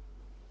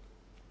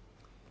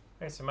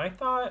 Alright, so my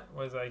thought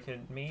was I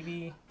could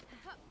maybe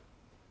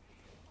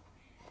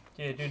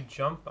get a good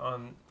jump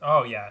on...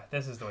 Oh, yeah,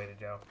 this is the way to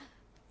go.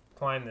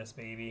 Climb this,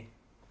 baby.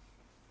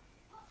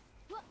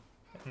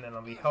 And then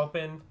I'll be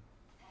helping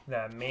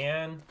that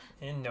man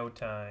in no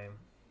time.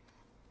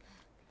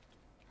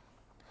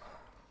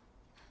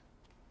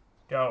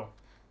 Go.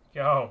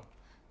 Go.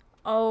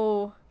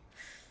 Oh.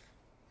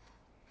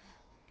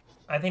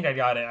 I think I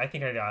got it. I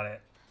think I got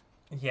it.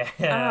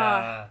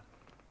 Yeah.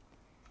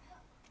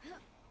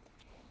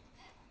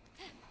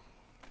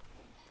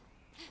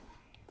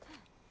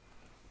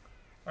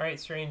 Alright,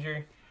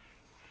 stranger.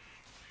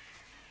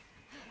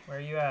 Where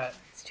are you at?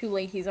 It's too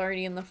late. He's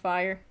already in the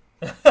fire.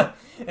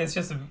 It's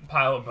just a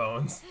pile of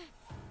bones.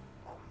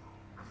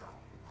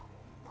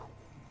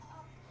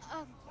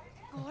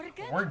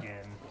 Gorgon?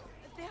 Gorgon?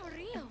 They're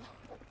real.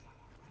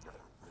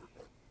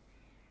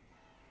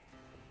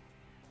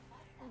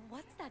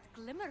 What's that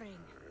glimmering?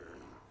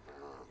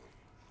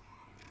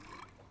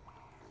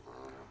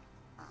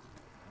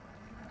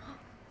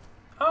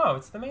 Oh,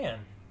 it's the man.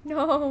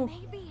 No.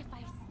 Maybe if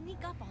I sneak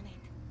up on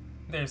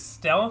it. There's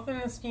stealth in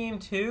this game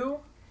too?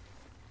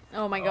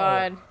 Oh my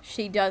god.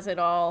 She does it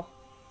all.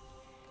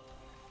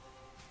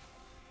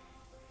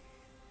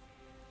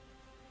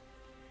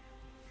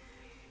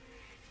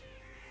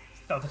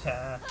 Stealth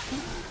attack.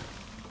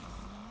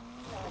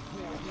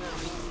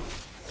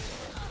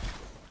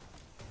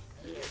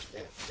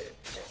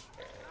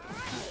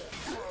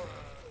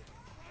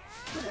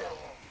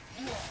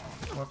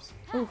 Whoops.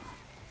 Ooh.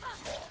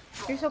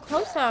 You're so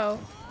close though.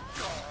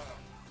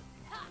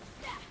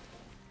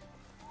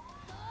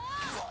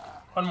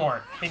 One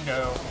more.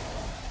 Bingo.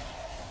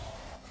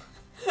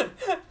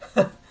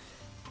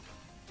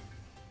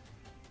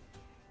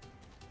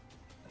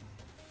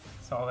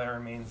 It's all that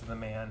remains of the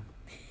man.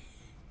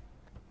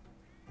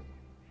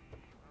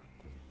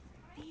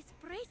 These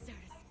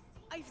bracers.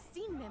 I've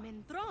seen them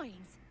in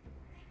drawings.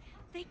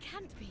 They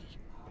can't be.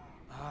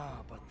 Ah,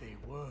 but they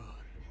were.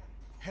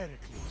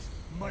 Heracles,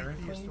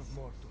 mightiest of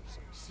mortals,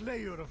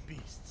 slayer of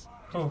beasts,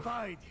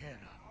 defied Hera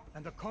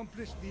and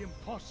accomplished the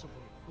impossible.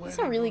 That's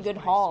a really good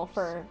haul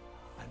for...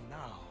 And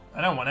now...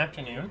 I know, one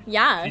afternoon.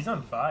 Yeah. She's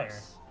on fire.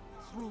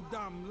 Through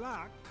dumb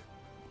luck.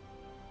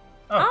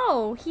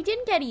 Oh, he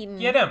didn't get eaten.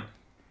 Get him!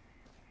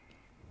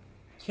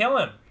 Kill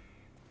him!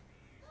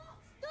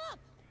 Stop!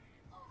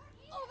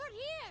 Over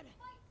here!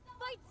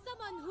 Fight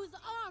someone who's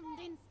armed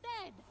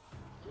instead.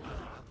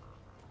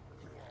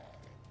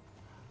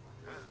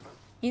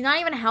 He's not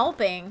even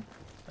helping.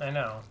 I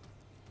know.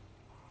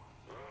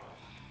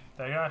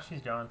 There you go,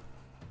 she's gone.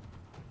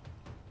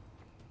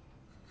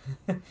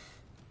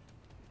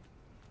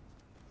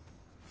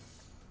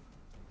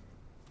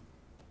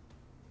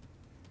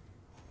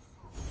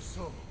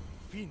 So,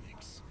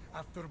 Phoenix,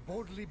 after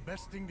boldly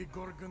besting the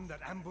Gorgon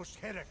that ambushed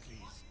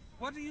Heracles...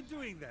 What are you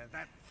doing there?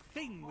 That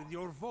thing with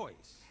your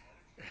voice?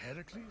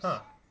 Heracles?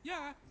 Huh.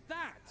 Yeah,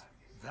 that.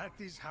 That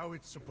is how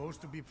it's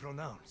supposed to be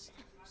pronounced.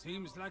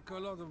 Seems like a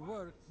lot of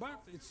work, but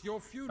it's your Oh,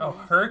 funeral.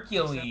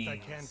 Hercules. Except I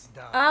can't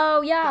die.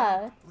 Oh,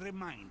 yeah.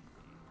 Remind me.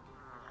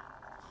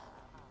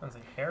 Sounds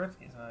like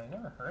Heracles. I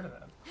never heard of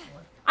that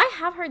before. I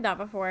have heard that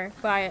before,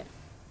 but...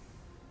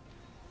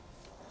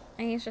 I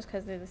think it's just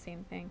because they're the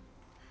same thing.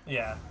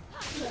 Yeah.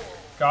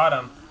 Got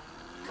him.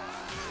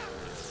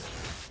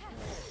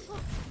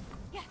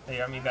 They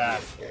got me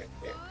back.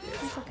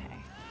 It's okay.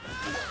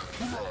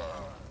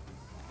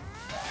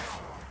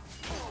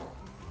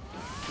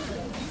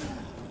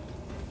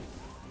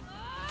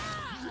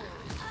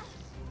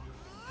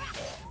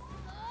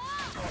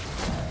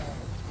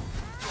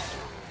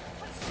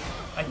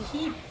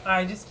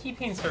 I just keep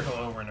hitting circle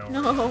over and over.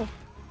 No.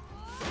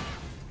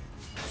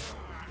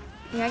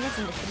 Yeah, I guess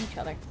them to hit each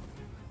other.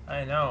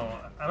 I know.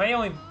 I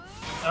don't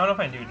know if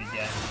I can do it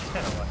again. I'm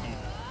kind of lucky.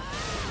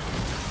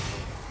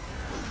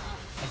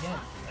 Again,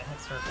 I hit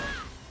circle.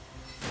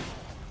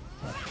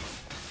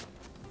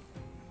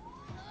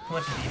 Too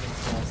much demon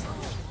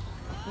souls.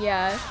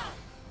 Yeah.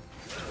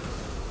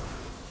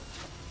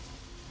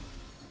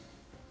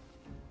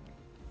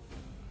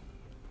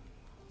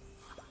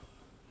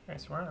 I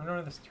swear, I don't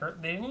know this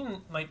turret. They didn't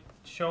even, like,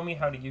 show me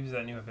how to use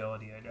that new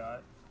ability I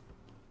got.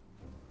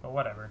 But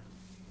whatever.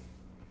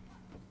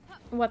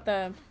 What,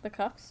 the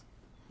cuffs?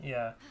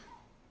 Yeah.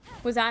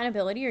 Was that an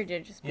ability, or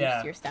did it just boost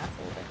Yeah. your stats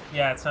a little bit?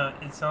 Yeah,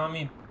 it's not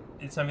me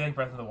like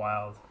Breath of the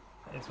Wild.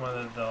 It's one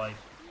of the like,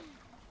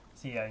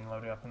 see, I can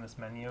load it up in this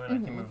menu and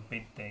I can move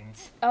big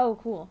things. Oh,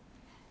 cool.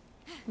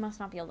 You must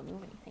not be able to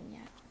move anything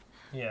yet.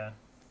 Yeah.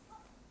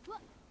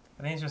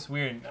 I think it's just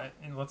weird.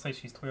 It looks like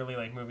she's clearly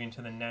like moving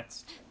to the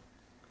next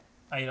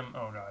item.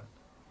 Oh god.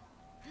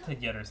 To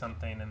get or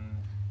something, and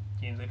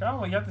the game's like, oh,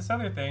 well, you got this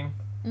other thing,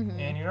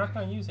 and you're not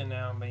gonna use it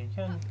now, but you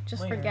can.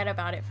 Just later. forget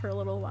about it for a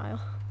little while.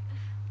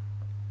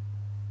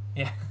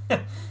 Yeah,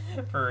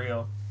 for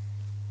real.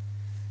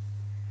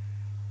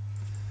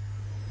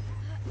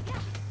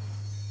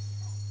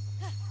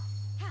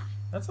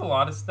 That's a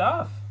lot of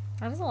stuff.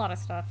 That is a lot of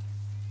stuff.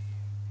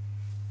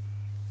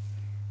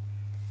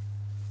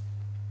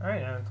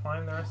 Alright, now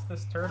climb the rest of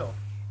this turtle.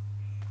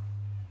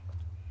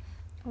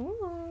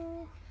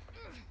 Ooh.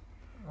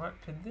 What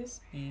could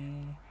this be?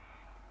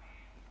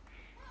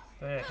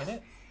 Did I hit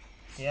it?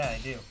 Yeah, I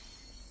do.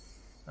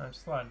 Oh,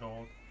 just a lot of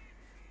gold.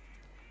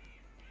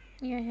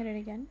 You gonna hit it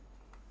again?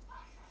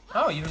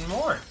 Oh, even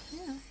more!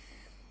 Yeah.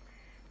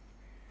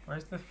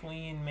 Where's the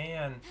fleeing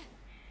man?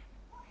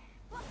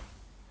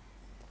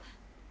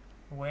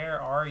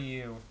 Where are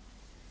you?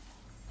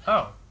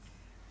 Oh.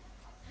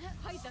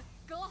 By the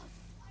gods!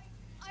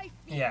 I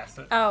feel Yeah.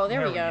 So, Oh,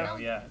 there we go.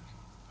 Yeah.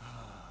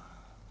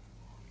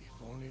 If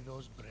only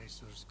those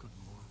bracers could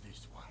move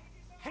this one.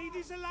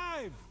 Hades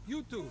alive!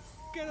 You two,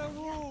 get a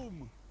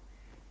room!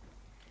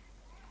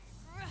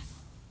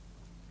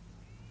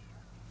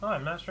 Oh,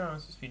 I'm not sure what I'm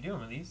supposed to be doing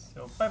with these.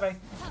 So bye-bye.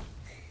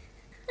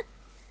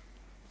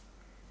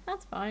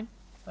 That's fine.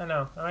 I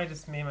know. I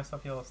just made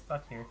myself feel a little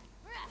stuck here.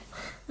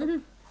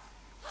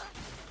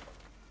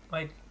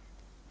 Like,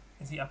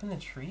 is he up in the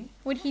tree?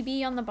 Would he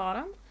be on the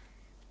bottom?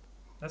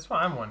 That's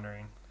what I'm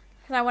wondering.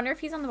 Because I wonder if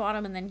he's on the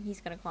bottom and then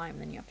he's going to climb,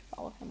 then you have to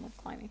follow him with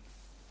climbing.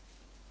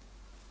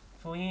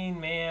 Fleeing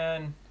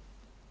man.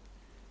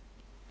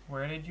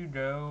 Where did you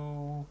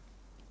go?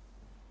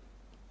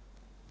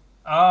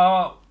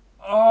 Oh.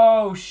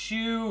 Oh,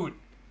 shoot.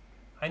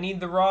 I need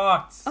the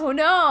rocks. Oh,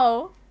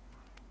 no.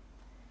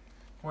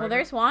 Where Well,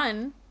 there's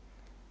one.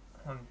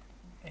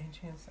 Any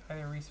chance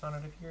either respawn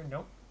out of here?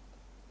 Nope.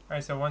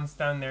 Alright, so one's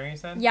down there, you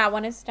said? Yeah,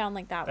 one is down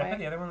like that Did I put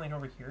way. the other one like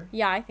over here?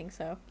 Yeah, I think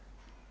so.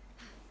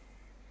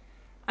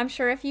 I'm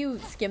sure if you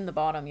skim the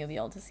bottom, you'll be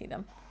able to see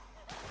them.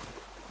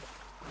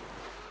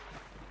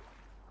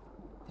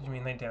 Did you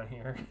mean like down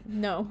here?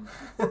 No.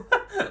 But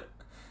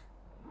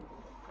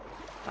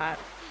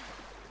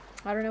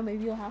I don't know,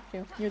 maybe you'll have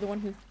to. You're the one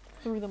who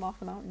threw them off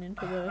the mountain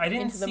into the I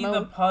didn't into the see moat.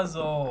 the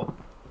puzzle.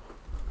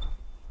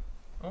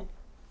 Oh.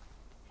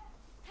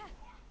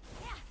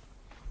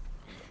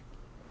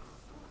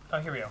 Oh,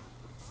 here we go.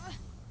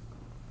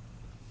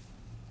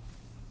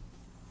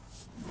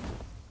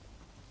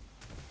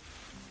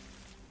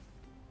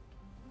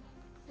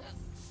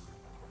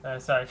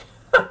 Sorry.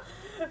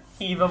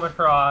 Heave them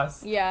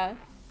across. Yeah.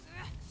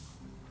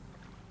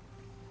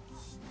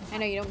 I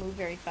know you don't move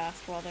very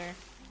fast while they're...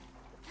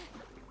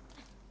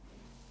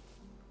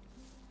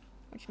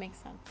 Which makes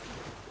sense.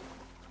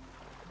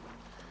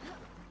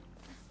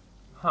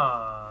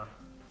 Huh.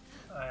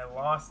 I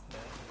lost it.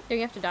 Do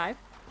you have to dive?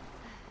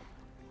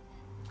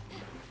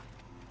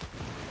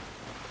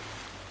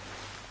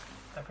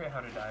 I forget how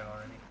to dive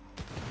already.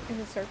 Is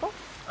it circle?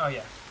 Oh,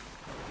 yeah.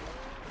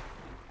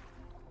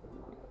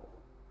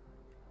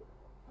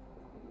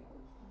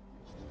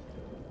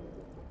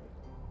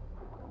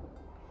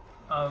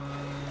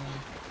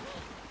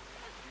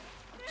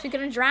 She's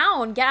gonna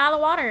drown. Get out of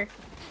the water.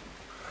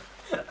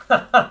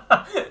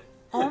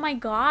 Oh my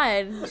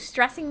god. You're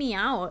stressing me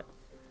out.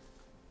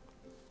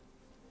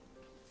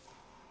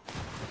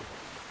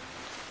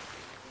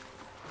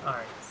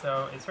 Alright,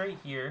 so it's right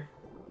here.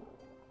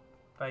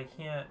 But I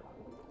can't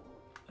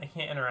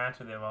interact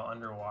with it while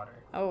underwater.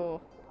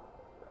 Oh,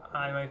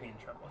 I might be in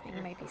trouble you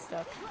here. might be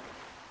stuck.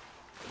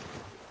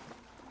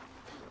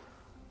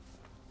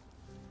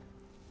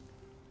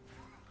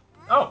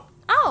 Oh!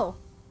 Oh!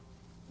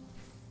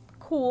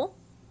 Cool.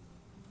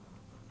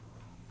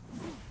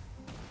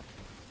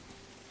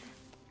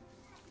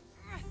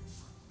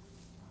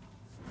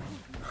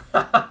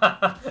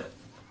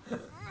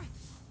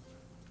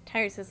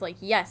 Tyrus is like,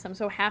 yes, I'm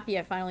so happy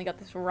I finally got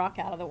this rock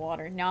out of the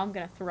water. Now I'm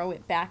gonna throw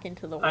it back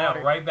into the I water.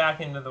 know, right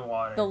back into the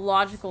water. The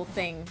logical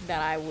thing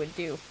that I would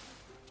do.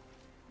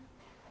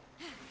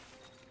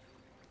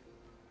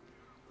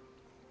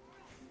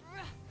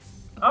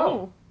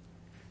 Oh!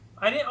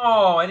 I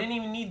didn't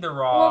even need the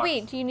rocks. Well,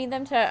 wait, do you need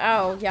them to...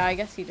 Oh, yeah, I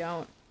guess you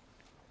don't.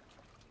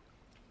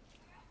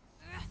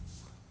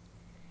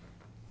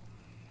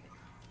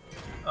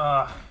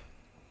 All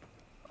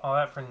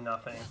that for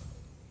nothing.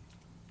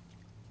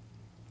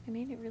 I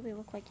made it really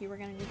look like you were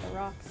gonna need the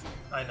rocks.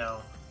 I know.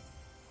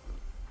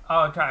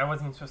 Oh, God, I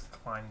wasn't supposed to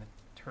climb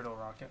the turtle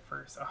rock at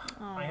first. Ugh,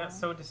 I got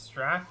so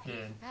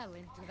distracted. fell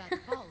into that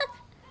vault.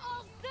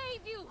 I'll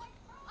save you!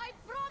 I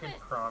Good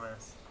promise!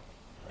 promise.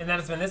 And that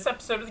has been this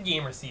episode of the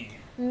Gamer Seed.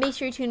 Make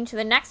sure you tune into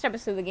the next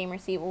episode of the Gamer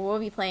Seat where we'll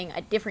be playing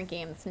a different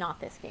game that's not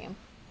this game.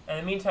 And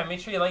in the meantime, make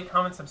sure you like,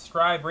 comment,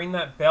 subscribe, ring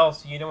that bell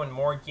so you know when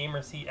more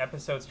Gamer Seat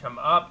episodes come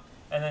up.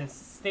 And then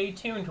stay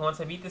tuned. Once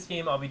I beat this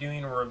game, I'll be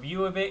doing a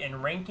review of it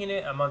and ranking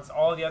it amongst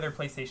all the other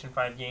PlayStation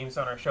 5 games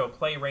on our show,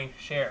 Play, Rank,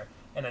 Share.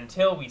 And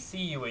until we see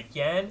you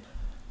again,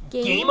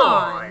 Game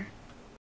on!